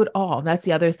have to do it all. That's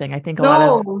the other thing. I think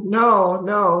no,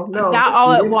 not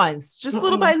all at once, just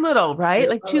little by little,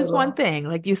 right? Choose one thing.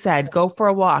 Like you said, go for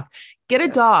a walk, get a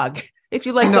dog. If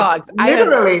you like dogs,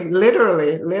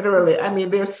 literally. I mean,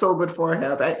 they're so good for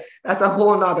health. That's a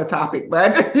whole nother topic,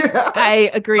 but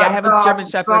I agree. I have a German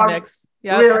Shepherd mix.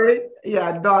 Really?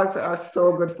 Yeah. Dogs are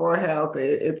so good for health.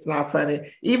 It's not funny.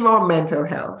 Even our mental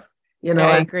health.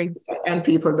 I agree. And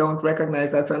people don't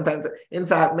recognize that sometimes. In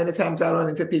fact, many times I run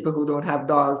into people who don't have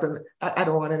dogs, and I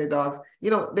don't want any dogs.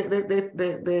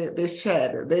 They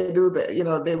shed. They do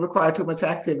they require too much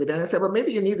activity. And I said, well,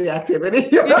 maybe you need the activity.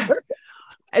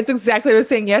 It's exactly what I was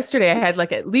saying yesterday. I had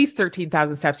like at least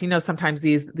 13,000 steps. Sometimes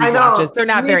these I watches, know. they're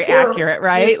not Me very too. accurate, Me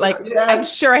right? too. Like I'm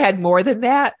Yes, sure I had more than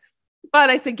that. But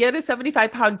I said, get a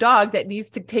 75-pound dog that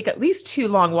needs to take at least 2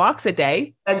 long walks a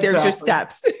day. There's your exactly.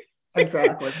 steps.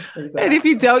 Exactly. And if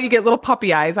you Exactly. don't, you get little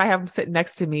puppy eyes. I have him sitting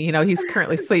next to me. He's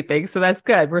currently sleeping. So that's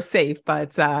good. We're safe.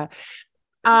 But and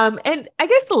I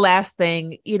guess the last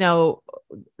thing,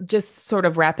 just sort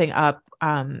of wrapping up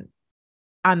on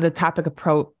the topic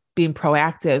of being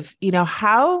proactive,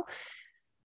 how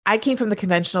I came from the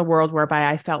conventional world whereby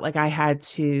I felt like I had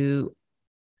to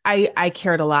I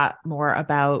cared a lot more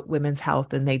about women's health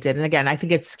than they did. And again, I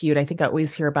think it's skewed. I think I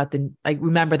always hear about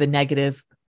remember the negative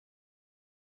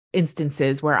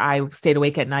instances where I stayed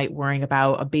awake at night worrying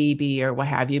about a baby or what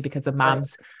have you because of Right.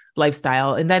 mom's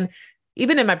lifestyle. And then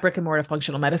even in my brick and mortar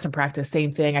functional medicine practice,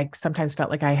 same thing. I sometimes felt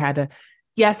like I had to,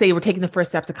 yes, they were taking the first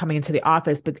steps of coming into the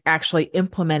office, but actually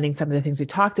implementing some of the things we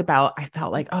talked about, I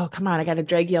felt like, oh, come on, I got to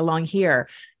drag you along here.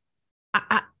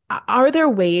 Are there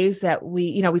ways that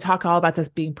we talk all about this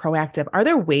being proactive? Are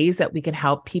there ways that we can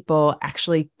help people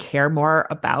actually care more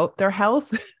about their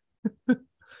health?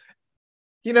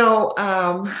 You know,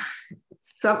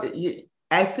 some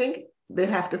I think they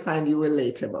have to find you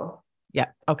relatable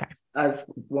Yeah. Okay. as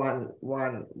one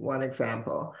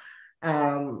example.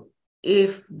 Um,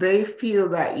 if they feel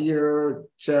that you're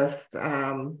just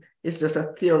it's just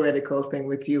a theoretical thing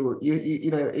with you,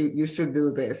 you should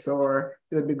do this, or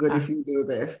it would be good if you do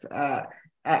this.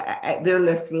 They're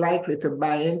less likely to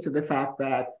buy into the fact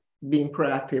that being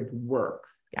proactive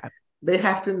works. Yeah. They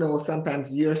have to know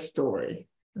sometimes your story.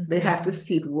 They have to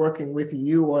see it working with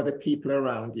you or the people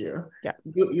around you. Yeah.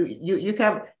 You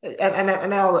can,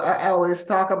 and I always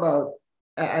talk about,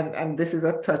 and this is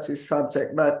a touchy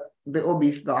subject, but the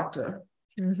obese doctor.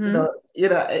 Mm-hmm.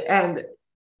 And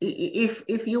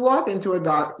if you walk into a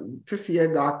doc to see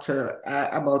a doctor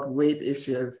about weight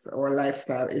issues or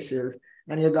lifestyle issues,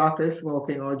 and your doctor is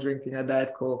smoking or drinking a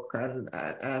Diet Coke and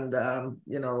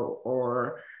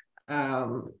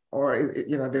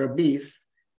they're obese,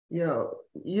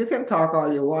 you can talk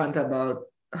all you want about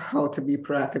how to be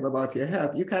proactive about your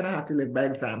health. You kind of have to live by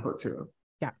example too.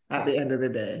 Yeah. At the end of the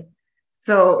day.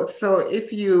 So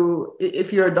if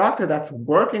you're a doctor that's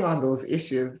working on those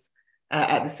issues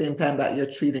at the same time that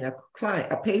you're treating a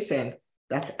patient,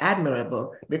 that's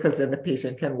admirable because then the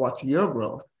patient can watch your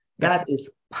growth. Yeah. That is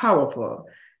powerful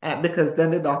because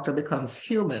then the doctor becomes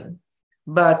human.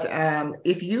 But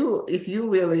if you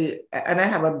really, and I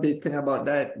have a big thing about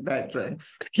diet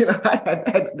drinks, I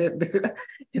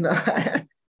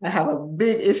have a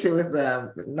big issue with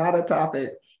them. Not a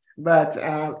topic. But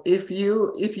if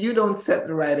you don't set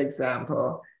the right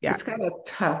example, Yeah. it's kind of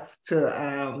tough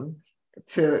to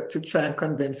try and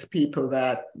convince people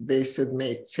that they should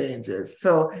make changes.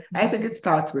 So I think it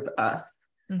starts with us.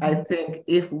 I think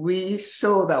if we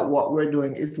show that what we're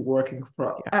doing is working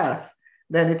for us,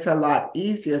 then it's a lot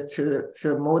easier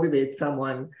to motivate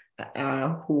someone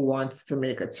who wants to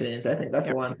make a change. I think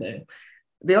that's one thing.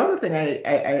 The other thing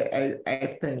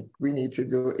I think we need to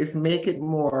do is make it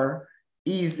more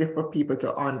easy for people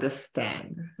to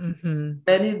understand.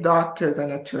 Many doctors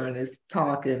and attorneys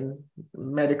talk in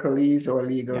medicalese or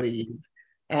legalese,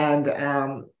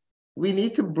 and we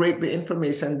need to break the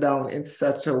information down in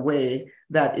such a way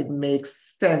that it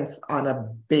makes sense on a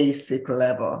basic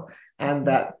level and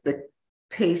that the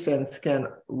patients can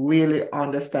really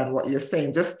understand what you're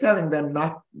saying. Just telling them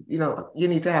you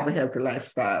need to have a healthy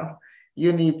lifestyle.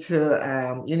 You need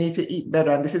to eat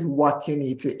better, and this is what you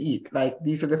need to eat. Like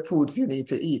these are the foods you need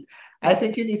to eat. I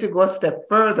think you need to go a step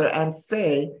further and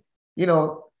say,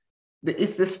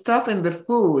 it's the stuff in the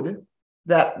food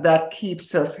that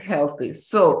keeps us healthy.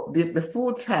 So the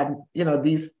foods have,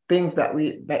 these things that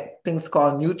things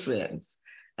called nutrients.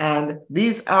 And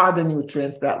these are the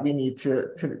nutrients that we need to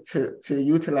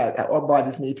utilize, our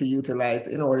bodies need to utilize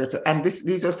in order to, and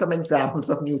these are some examples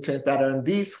of nutrients that are in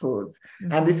these foods.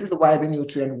 And this is why the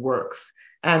nutrient works.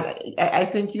 And I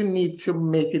think you need to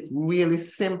make it really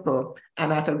simple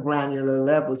and at a granular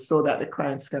level so that the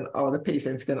clients can, or the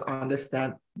patients can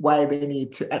understand why they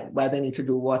need to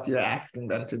do what you're asking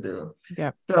them to do.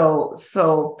 Yeah.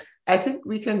 So I think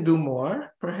we can do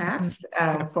more, perhaps,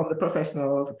 from the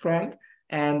professional front.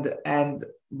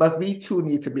 But we too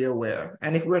need to be aware.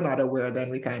 And if we're not aware,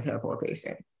 then we can't help our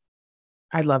patients.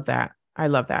 I love that. I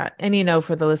love that. And,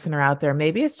 for the listener out there,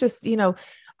 maybe it's just,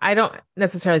 I don't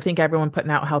necessarily think everyone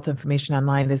putting out health information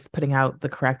online is putting out the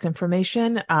correct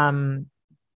information.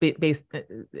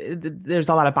 There's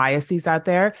a lot of biases out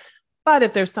there, but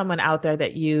if there's someone out there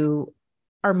that you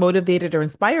are motivated or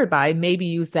inspired by, maybe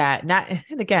use that. Not,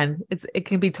 and again, it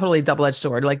can be totally a double-edged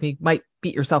sword. Like you might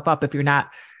beat yourself up if you're not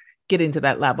getting to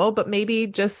that level, but maybe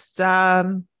just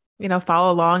follow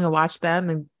along and watch them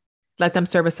and let them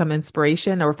serve as some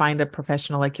inspiration, or find a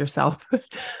professional like yourself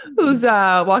who's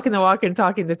walking the walk and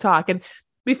talking the talk. And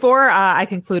before I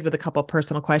conclude with a couple of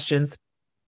personal questions,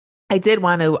 I did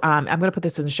want to, I'm going to put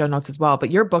this in the show notes as well,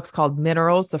 but your book's called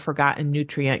Minerals, the Forgotten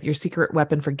Nutrient, Your Secret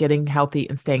Weapon for Getting Healthy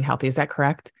and Staying Healthy. Is that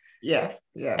correct? Yes,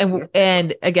 yes. And Yes.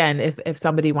 and again, if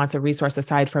somebody wants a resource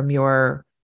aside from your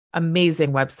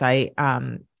amazing website,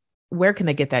 where can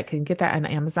they get that? Can you get that on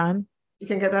Amazon? You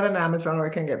can get that on Amazon, or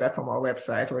you can get that from our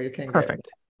website, or you can get it Perfect.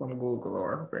 from Google,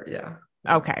 or yeah.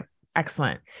 Okay.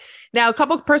 Excellent. Now, a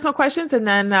couple of personal questions, and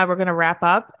then we're going to wrap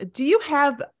up. Do you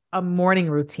have a morning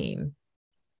routine?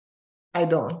 I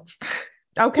don't.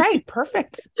 Okay,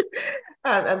 perfect.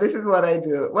 And this is what I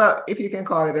do. Well, if you can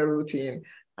call it a routine.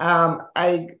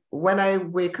 When I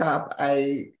wake up,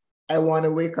 I want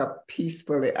to wake up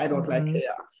peacefully. I don't like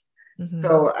chaos.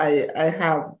 So I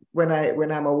have, when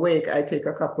I'm awake, I take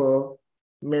a couple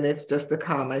minutes just to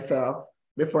calm myself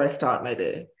before I start my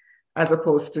day, as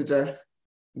opposed to just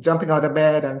jumping out of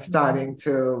bed and starting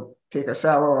to take a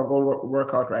shower or go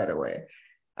work out right away.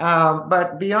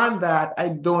 But beyond that, I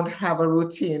don't have a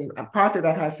routine. And part of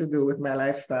that has to do with my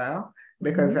lifestyle,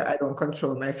 because I don't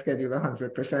control my schedule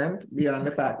 100% beyond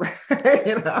the fact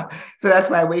that, so that's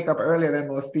why I wake up earlier than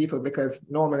most people, because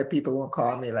normally people won't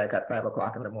call me like at 5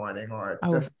 o'clock in the morning or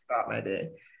just start my day.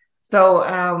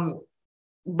 So,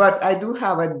 but I do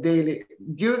have a daily,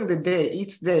 during the day,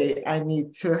 each day, I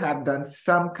need to have done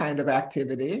some kind of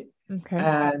activity. Okay.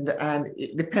 And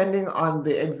depending on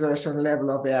the exertion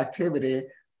level of the activity,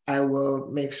 I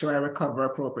will make sure I recover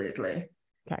appropriately.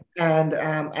 Okay. And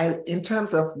in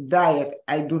terms of diet,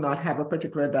 I do not have a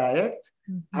particular diet.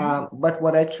 But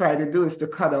what I try to do is to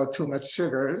cut out too much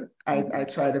sugar. I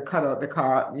try to cut out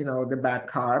the bad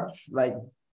carbs, like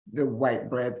the white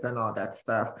breads and all that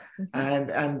stuff,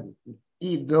 and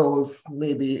eat those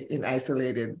maybe in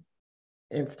isolated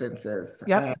instances.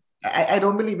 Yep. I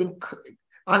don't believe in,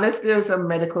 unless there's a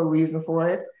medical reason for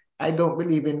it, I don't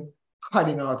believe in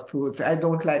cutting out foods. I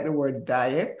don't like the word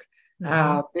diet,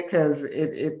 because I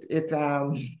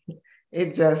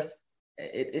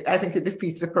think it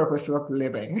defeats the purpose of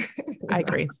living. I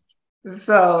agree.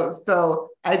 So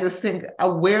I just think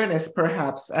awareness,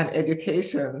 perhaps, and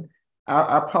education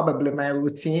are probably my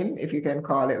routine, if you can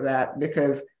call it that,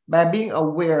 because by being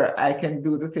aware, I can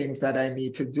do the things that I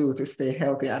need to do to stay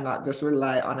healthy and not just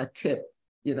rely on a tip,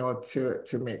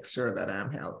 to make sure that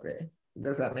I'm healthy.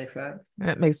 Does that make sense?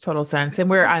 That makes total sense. And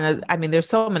there's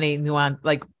so many nuance,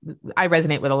 like I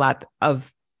resonate with a lot of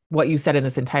what you said in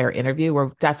this entire interview.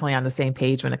 We're definitely on the same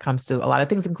page when it comes to a lot of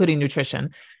things, including nutrition,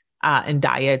 and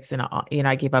diets. And,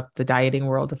 I gave up the dieting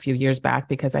world a few years back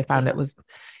because I found it was,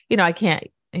 I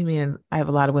have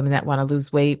a lot of women that want to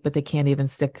lose weight, but they can't even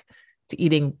stick to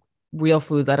eating real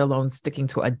food, let alone sticking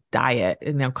to a diet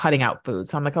and cutting out food.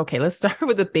 So I'm like, okay, let's start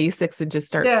with the basics and just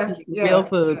start eating real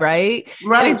food, right?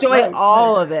 And enjoy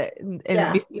all of it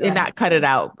and not cut it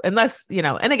out unless,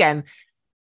 and again,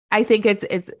 I think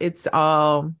it's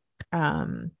all a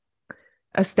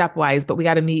stepwise, but we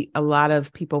got to meet a lot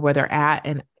of people where they're at.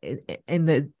 And in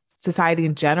the society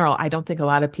in general, I don't think a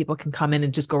lot of people can come in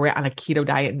and just go right on a keto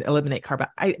diet and eliminate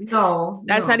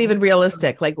that's not even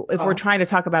realistic. Like if we're trying to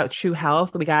talk about true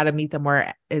health, we got to meet them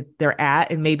where they're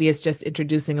at. And maybe it's just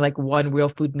introducing like one real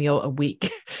food meal a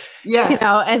week,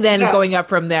 and then going up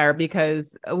from there,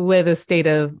 because with a state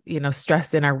of,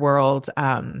 stress in our world,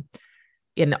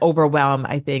 in overwhelm,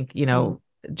 I think,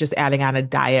 just adding on a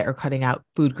diet or cutting out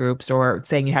food groups or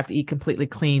saying you have to eat completely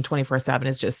clean 24/7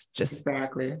 is just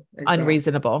exactly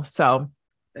unreasonable. So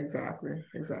exactly.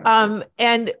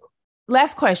 And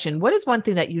last question, what is one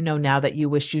thing that you know now that you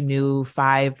wish you knew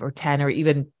 5 or 10 or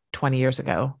even 20 years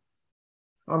ago?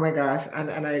 Oh my gosh.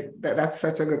 And that's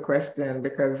such a good question,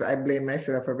 because I blame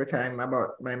myself every time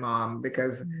about my mom,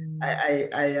 because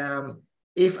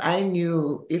if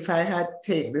I had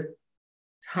taken the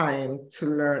time to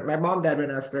learn, my mom died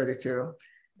when I was 32.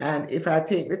 And if I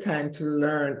take the time to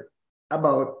learn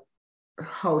about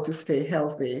how to stay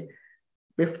healthy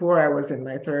before I was in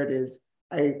my 30s,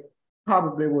 I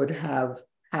probably would have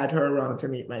had her around to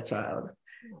meet my child.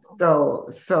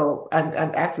 And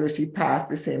actually she passed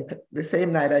the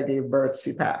same night I gave birth.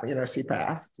 She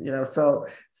passed. So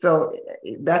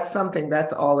that's something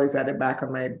that's always at the back of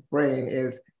my brain,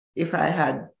 is if I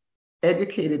had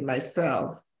educated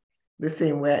myself the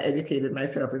same way I educated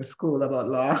myself in school about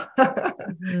law.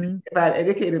 If I had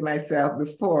educated myself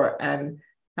before and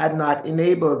had not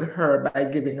enabled her by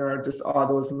giving her just all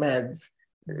those meds,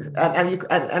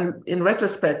 And in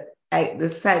retrospect, the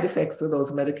side effects of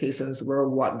those medications were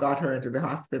what got her into the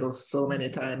hospital so many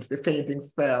times, the fainting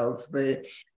spells,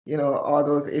 all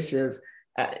those issues.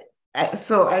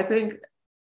 So I think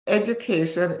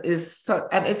education is such,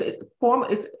 and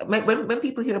when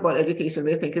people hear about education,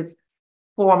 they think it's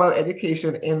formal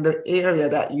education in the area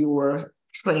that you were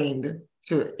trained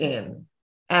in.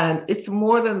 And it's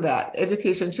more than that.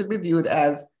 Education should be viewed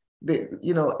as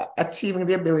achieving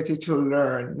the ability to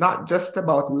learn, not just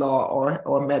about law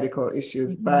or medical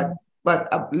issues, but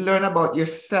learn about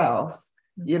yourself,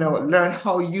 learn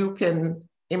how you can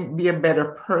be a better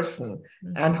person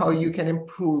and how you can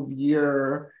improve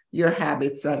your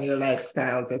habits and your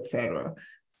lifestyles, etc.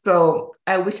 So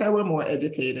I wish I were more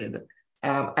educated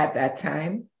at that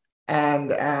time. And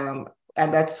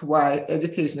that's why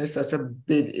education is such a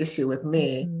big issue with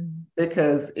me,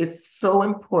 because it's so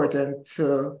important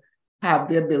to have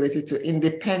the ability to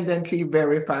independently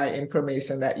verify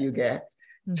information that you get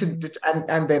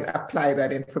and then apply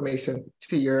that information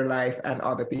to your life and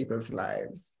other people's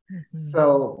lives.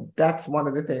 So that's one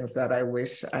of the things that I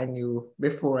wish I knew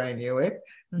before I knew it,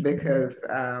 because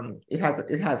it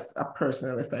has a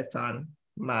personal effect on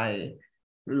my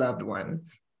loved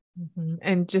ones.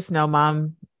 And just know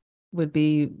Mom would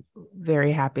be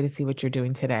very happy to see what you're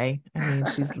doing today. I mean,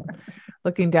 she's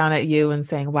looking down at you and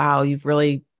saying, wow, you've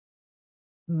really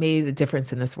made a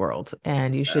difference in this world,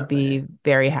 and you should be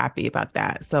very happy about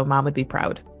that. So Mom would be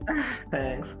proud.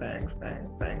 Thanks.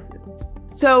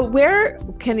 So where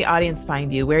can the audience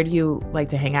find you? Where do you like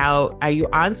to hang out? Are you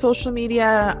on social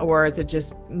media, or is it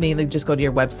just mainly just go to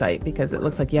your website? Because it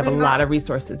looks like you have a lot of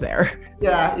resources there.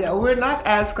 Yeah. We're not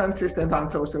as consistent on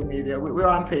social media. We're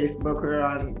on Facebook. We're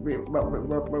on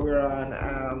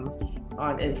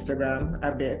Instagram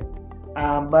a bit.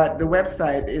 But the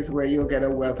website is where you'll get a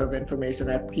wealth of information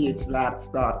at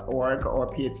phlabs.org or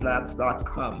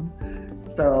phlabs.com.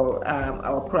 So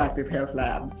our proactive health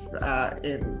labs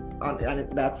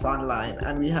that's online,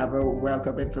 and we have a wealth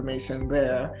of information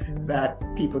there that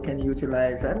people can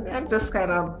utilize and just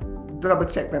kind of double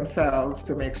check themselves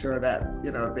to make sure that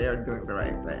they're doing the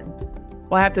right thing.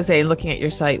 Well, I have to say, looking at your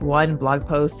site, one blog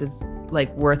post is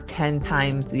like worth 10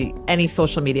 times any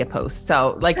social media post.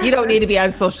 So you don't need to be on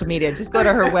social media. Just go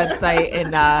to her website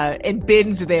and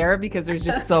binge there, because there's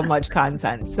just so much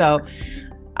content. So,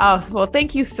 well,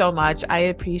 thank you so much. I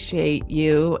appreciate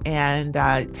you and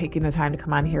taking the time to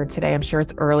come on here today. I'm sure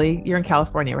it's early. Are in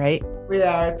California, right? We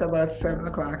are. It's about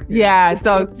 7:00. Yeah.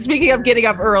 So speaking of getting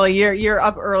up early, you're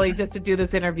up early just to do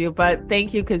this interview. But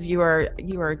thank you, because you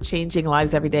are changing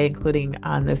lives every day, including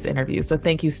on this interview. So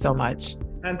thank you so much.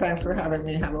 And thanks for having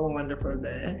me. Have a wonderful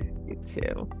day. You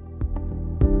too.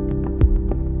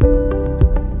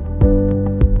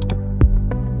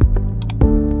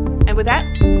 And with that,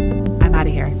 I'm out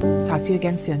of here. Talk to you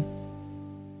again soon.